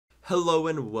Hello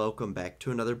and welcome back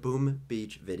to another Boom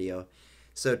Beach video.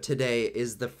 So today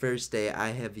is the first day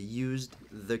I have used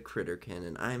the critter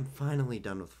cannon. I am finally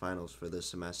done with finals for this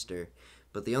semester.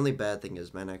 But the only bad thing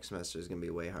is my next semester is going to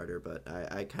be way harder. But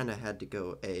I kind of had to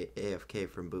go AFK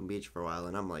from Boom Beach for a while.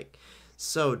 And I'm like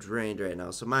so drained right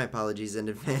now. So my apologies in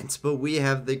advance. But we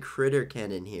have the critter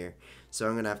cannon here. So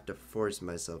I'm going to have to force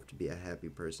myself to be a happy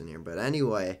person here. But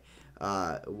anyway,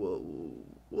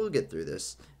 we'll get through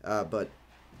this. But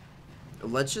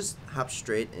let's just hop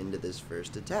straight into this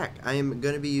first attack. I am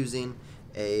going to be using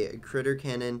a critter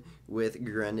cannon with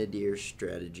grenadier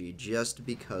strategy just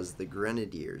because the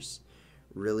grenadiers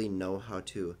really know how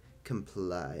to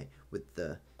comply with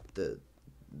the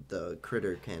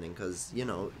critter cannon, because you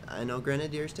know, I know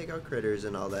grenadiers take out critters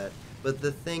and all that, but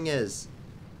the thing is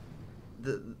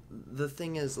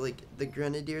like the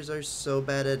grenadiers are so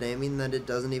bad at aiming that it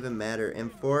doesn't even matter.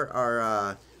 And for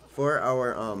our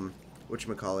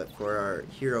whatchamacallit, for our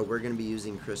hero, we're going to be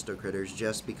using crystal critters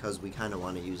just because we kind of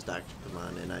want to use Dr.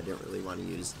 Pavon, and I didn't really want to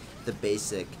use the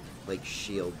basic like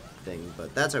shield thing,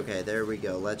 but that's okay. There we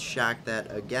go. Let's shock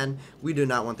that again. We do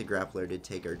not want the grappler to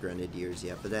take our grenadiers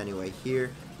yet, but anyway,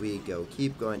 here we go.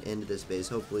 Keep going into this base.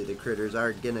 Hopefully the critters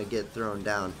are gonna get thrown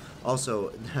down.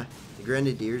 Also, the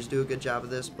grenadiers do a good job of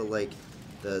this, but like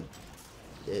the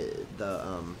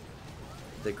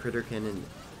critter cannon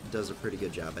does a pretty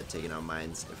good job at taking out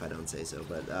mines, if I don't say so.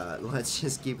 But let's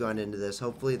just keep going into this.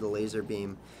 Hopefully the laser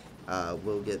beam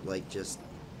will get like just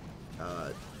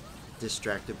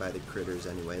distracted by the critters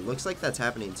anyway. Looks like that's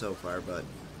happening so far, but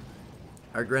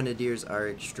our grenadiers are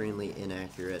extremely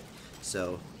inaccurate.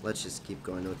 So let's just keep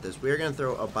going with this. We're going to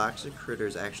throw a box of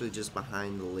critters actually just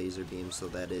behind the laser beam so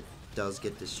that it does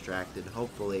get distracted.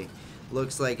 Hopefully.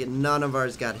 Looks like none of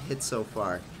ours got hit so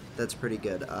far. That's pretty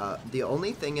good. The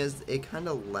only thing is it kind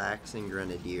of lacks in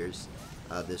grenadiers,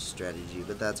 this strategy,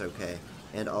 but that's okay.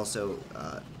 And also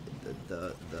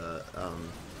the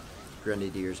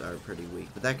grenadiers are pretty weak,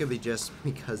 but that could be just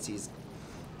because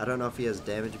I don't know if he has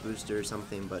damage booster or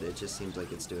something, but it just seems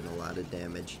like it's doing a lot of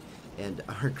damage, and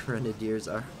our grenadiers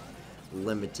are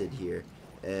limited here.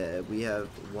 We have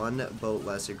one boat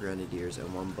less of grenadiers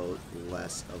and one boat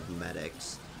less of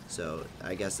medics, so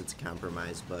I guess it's a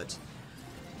compromise, but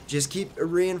just keep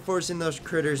reinforcing those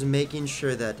critters and making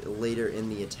sure that later in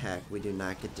the attack we do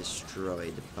not get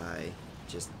destroyed by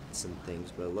just some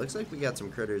things. But it looks like we got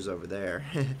some critters over there.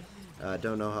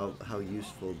 Don't know how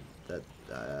useful that,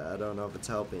 I don't know if it's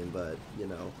helping, but you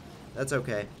know, that's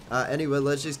okay. Anyway,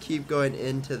 let's just keep going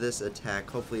into this attack.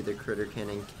 Hopefully the critter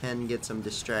cannon can get some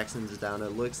distractions down.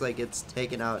 It looks like it's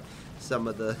taken out some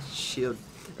of the shield,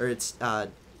 or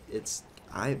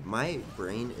my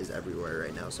brain is everywhere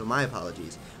right now, so my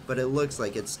apologies, but it looks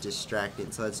like it's distracting,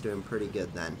 so that's doing pretty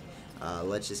good then.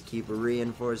 Let's just keep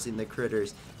reinforcing the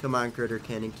critters. Come on, critter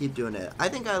cannon, keep doing it. I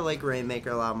think I like Rainmaker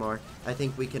a lot more. I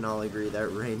think we can all agree that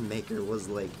Rainmaker was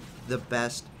like the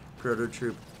best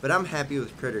prototroop, but I'm happy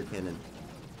with critter cannon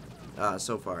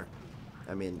so far.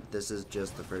 I mean, this is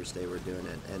just the first day we're doing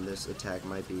it, and this attack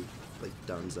might be like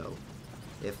donezo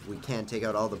if we can't take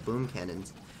out all the boom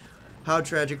cannons. How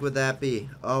tragic would that be?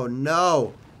 Oh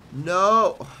no!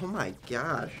 No! Oh my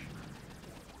gosh.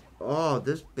 Oh,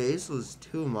 this base was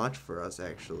too much for us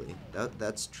actually.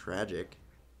 That's tragic.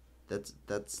 That's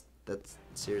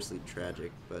seriously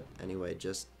tragic. But anyway,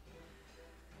 just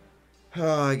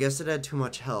I guess it had too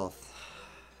much health.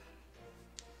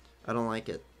 I don't like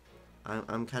it.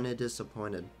 I'm kind of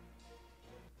disappointed.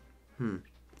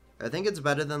 I think it's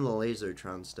better than the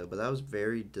Lasertron still, but that was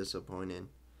very disappointing.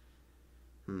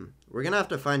 We're gonna have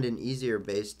to find an easier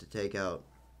base to take out.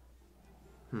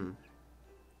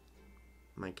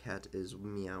 My cat is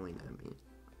meowing at me.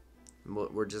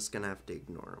 We're just gonna have to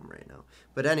ignore him right now.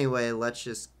 But anyway, let's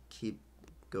just keep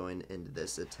going into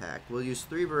this attack. We'll use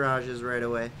 3 barrages right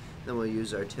away. Then we'll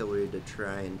use artillery to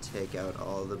try and take out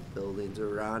all the buildings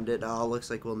around it. Oh, looks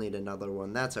like we'll need another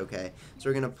one. That's okay. So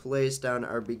we're gonna place down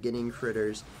our beginning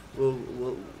critters.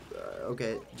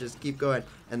 Okay, just keep going.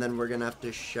 And then we're gonna have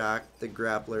to shock the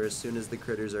grappler as soon as the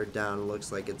critters are down.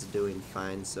 Looks like it's doing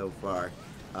fine so far.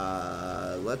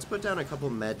 Let's put down a couple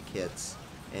med kits,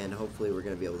 and hopefully we're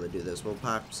gonna be able to do this. We'll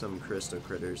pop some crystal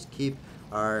critters. Keep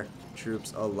our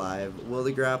troops alive. Will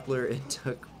the grappler? It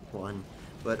took one,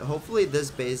 but hopefully this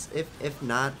base, if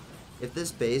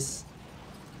this base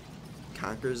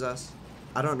conquers us,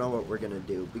 I don't know what we're gonna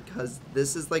do, because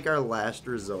this is like our last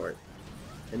resort,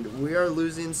 and we are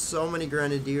losing so many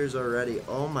grenadiers already.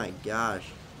 Oh my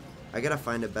gosh, I gotta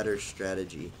find a better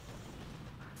strategy.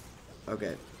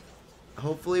 Okay,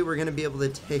 hopefully we're gonna be able to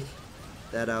take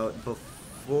that out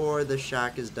before the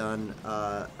shock is done.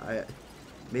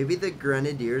 Maybe the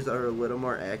grenadiers are a little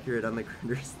more accurate on the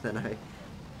critters than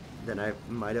I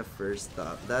might have first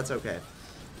thought. That's okay.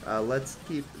 Let's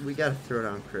keep. We gotta throw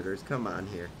down critters. Come on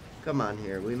here. Come on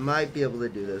here. We might be able to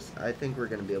do this. I think we're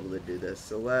gonna be able to do this.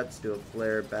 So let's do a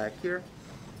flare back here,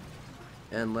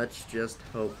 and let's just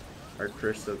hope our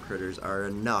crystal critters are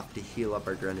enough to heal up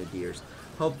our grenadiers.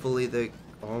 Hopefully the.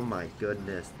 Oh my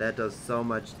goodness, that does so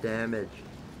much damage.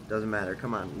 Doesn't matter.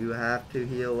 Come on, you have to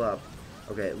heal up.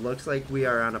 Okay, it looks like we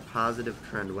are on a positive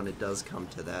trend when it does come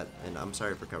to that. And I'm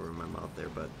sorry for covering my mouth there,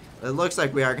 but it looks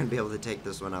like we are going to be able to take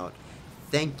this one out.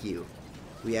 Thank you.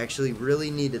 We actually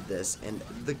really needed this. And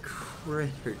the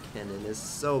critter cannon is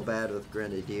so bad with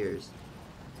grenadiers.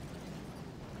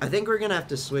 I think we're going to have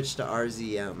to switch to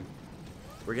RZM.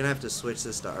 We're going to have to switch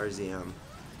this to RZM.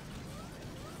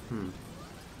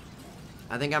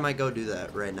 I think I might go do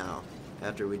that right now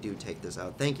after we do take this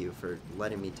out. Thank you for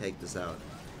letting me take this out.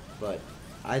 But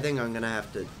I think I'm going to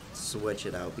have to switch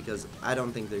it out because I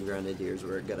don't think the grenadiers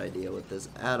were a good idea with this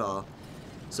at all.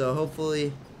 So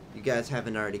hopefully you guys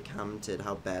haven't already commented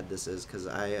how bad this is, because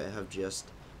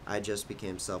I just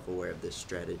became self-aware of this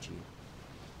strategy.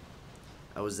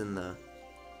 I was in the...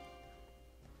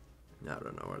 I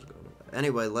don't know where I was going with that.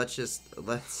 Anyway, let's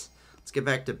get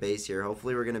back to base here.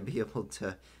 Hopefully we're going to be able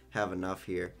to have enough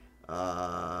here.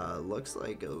 Looks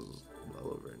like it was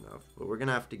well over enough, but we're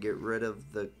gonna have to get rid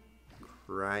of the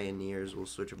cryoneers. We'll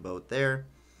switch a boat there.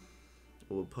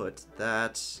 We'll put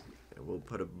that. We'll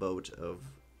put a boat of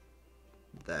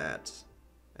that,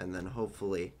 and then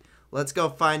hopefully let's go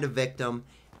find a victim.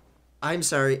 I'm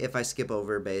sorry if I skip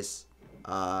over a base,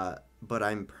 but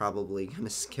I'm probably gonna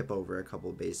skip over a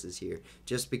couple bases here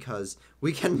just because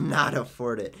we cannot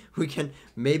afford it.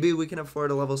 Maybe we can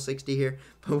afford a level 60 here,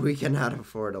 but we cannot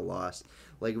afford a loss.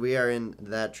 Like, we are in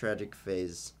that tragic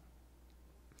phase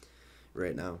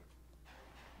right now.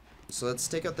 So let's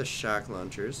take out the shock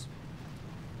launchers,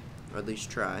 or at least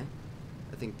try.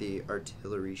 I think the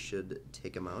artillery should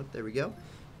take them out. There we go.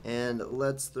 And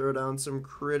let's throw down some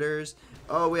critters.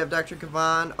 Oh, we have Dr.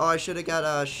 Kavan. Oh, I should have got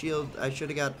a shield. I should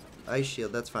have got ice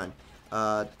shield. That's fine.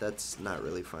 That's not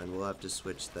really fine. We'll have to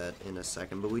switch that in a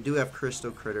second. But we do have crystal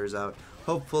critters out.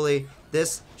 Hopefully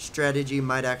this strategy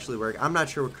might actually work. I'm not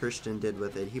sure what Christian did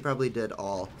with it. He probably did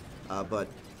all. But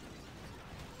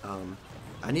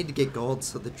I need to get gold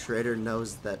so the trader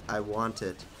knows that I want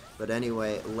it. But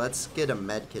anyway, let's get a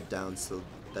med kit down so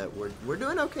that we're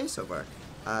doing okay so far.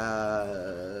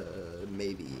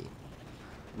 Maybe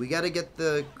we gotta get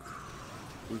the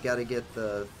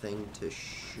thing to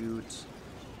shoot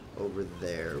over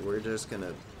there. We're just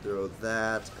gonna throw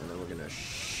that, and then we're gonna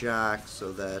shock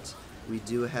so that we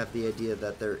do have the idea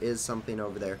that there is something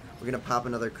over there. We're gonna pop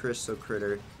another crystal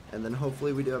critter, and then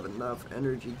hopefully we do have enough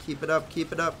energy. Keep it up,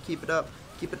 keep it up, keep it up,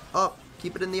 keep it up.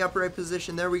 Keep it in the upright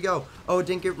position. There we go. Oh, it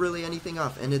didn't get really anything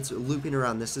off, and it's looping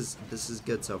around. This is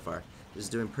good so far. This is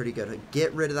doing pretty good.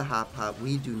 Get rid of the hot pot.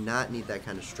 We do not need that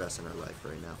kind of stress in our life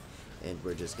right now, and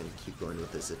we're just gonna keep going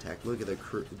with this attack. Look at the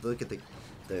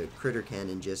critter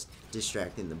cannon just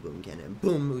distracting the boom cannon.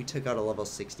 Boom! We took out a level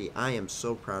 60. I am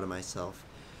so proud of myself.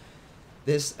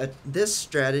 This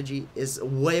strategy is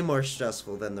way more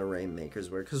stressful than the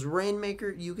Rainmakers were, because Rainmaker,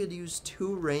 you could use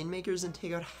 2 Rainmakers and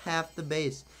take out half the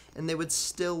base, and they would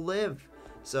still live.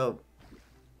 So,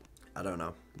 I don't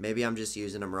know. Maybe I'm just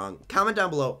using them wrong. Comment down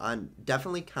below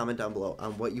definitely comment down below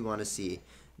on what you want to see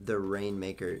the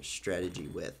Rainmaker strategy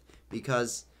with,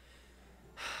 because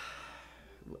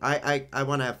I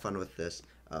want to have fun with this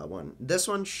one. This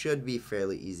one should be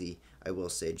fairly easy, I will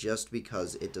say, just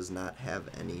because it does not have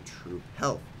any troop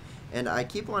health. And I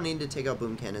keep wanting to take out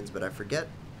boom cannons, but I forgot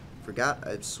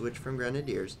I've switched from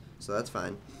grenadiers, so that's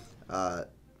fine. We're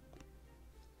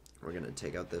gonna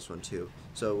take out this one too,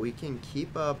 so we can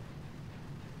keep up.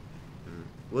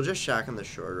 We'll just shock on the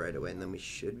shore right away, and then we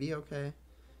should be okay.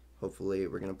 Hopefully,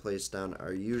 we're gonna place down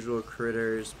our usual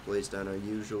critters, place down our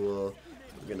usual.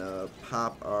 We're gonna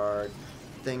pop our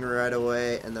thing right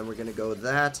away, and then we're gonna go with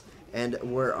that, and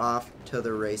we're off to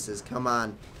the races. Come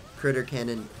on, critter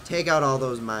cannon, take out all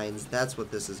those mines. That's what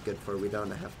this is good for. We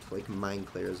don't have to like mine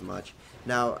clear as much.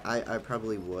 Now I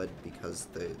probably would, because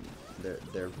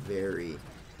they're very,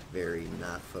 very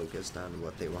not focused on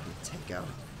what they want to take out.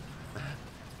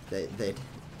 they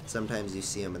sometimes you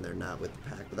see them and they're not with the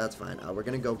pack, but that's fine. We're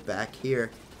gonna go back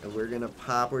here, and we're gonna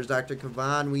pop. Where's Dr.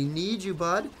 Kavan? We need you,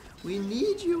 bud. We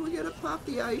need you. We gotta pop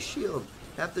the ice shield.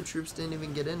 Half the troops didn't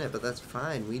even get in it, but that's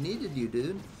fine. We needed you,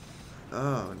 dude.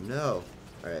 Oh, no.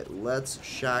 Alright, let's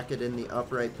shock it in the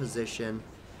upright position.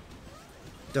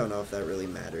 Don't know if that really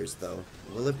matters, though.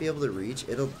 Will it be able to reach?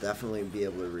 It'll definitely be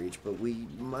able to reach, but we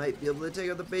might be able to take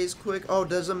out the base quick. Oh,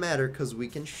 doesn't matter, because we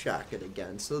can shock it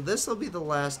again. So this will be the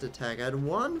last attack. I had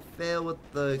one fail with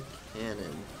the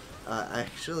cannon.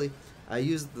 I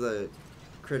used the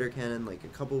critter cannon like a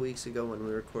couple weeks ago when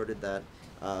we recorded that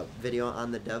video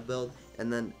on the dev build,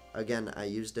 and then, again, I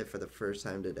used it for the first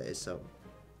time today, so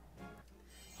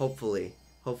hopefully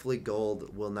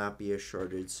gold will not be a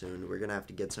shortage soon. We're gonna have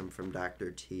to get some from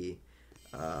Dr. T.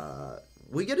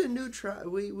 We get a new tribe.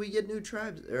 We get new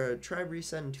tribes, or a tribe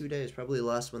reset in 2 days. Probably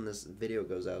less when this video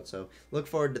goes out. So look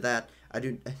forward to that. I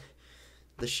do.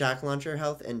 The shock launcher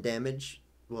health and damage.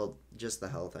 Well, just the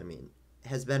health. I mean,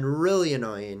 has been really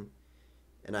annoying,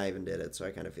 and I even did it, so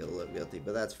I kind of feel a little guilty.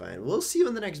 But that's fine. We'll see you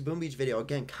in the next Boom Beach video.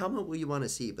 Again, comment what you want to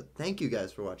see. But thank you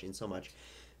guys for watching so much.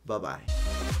 Bye bye.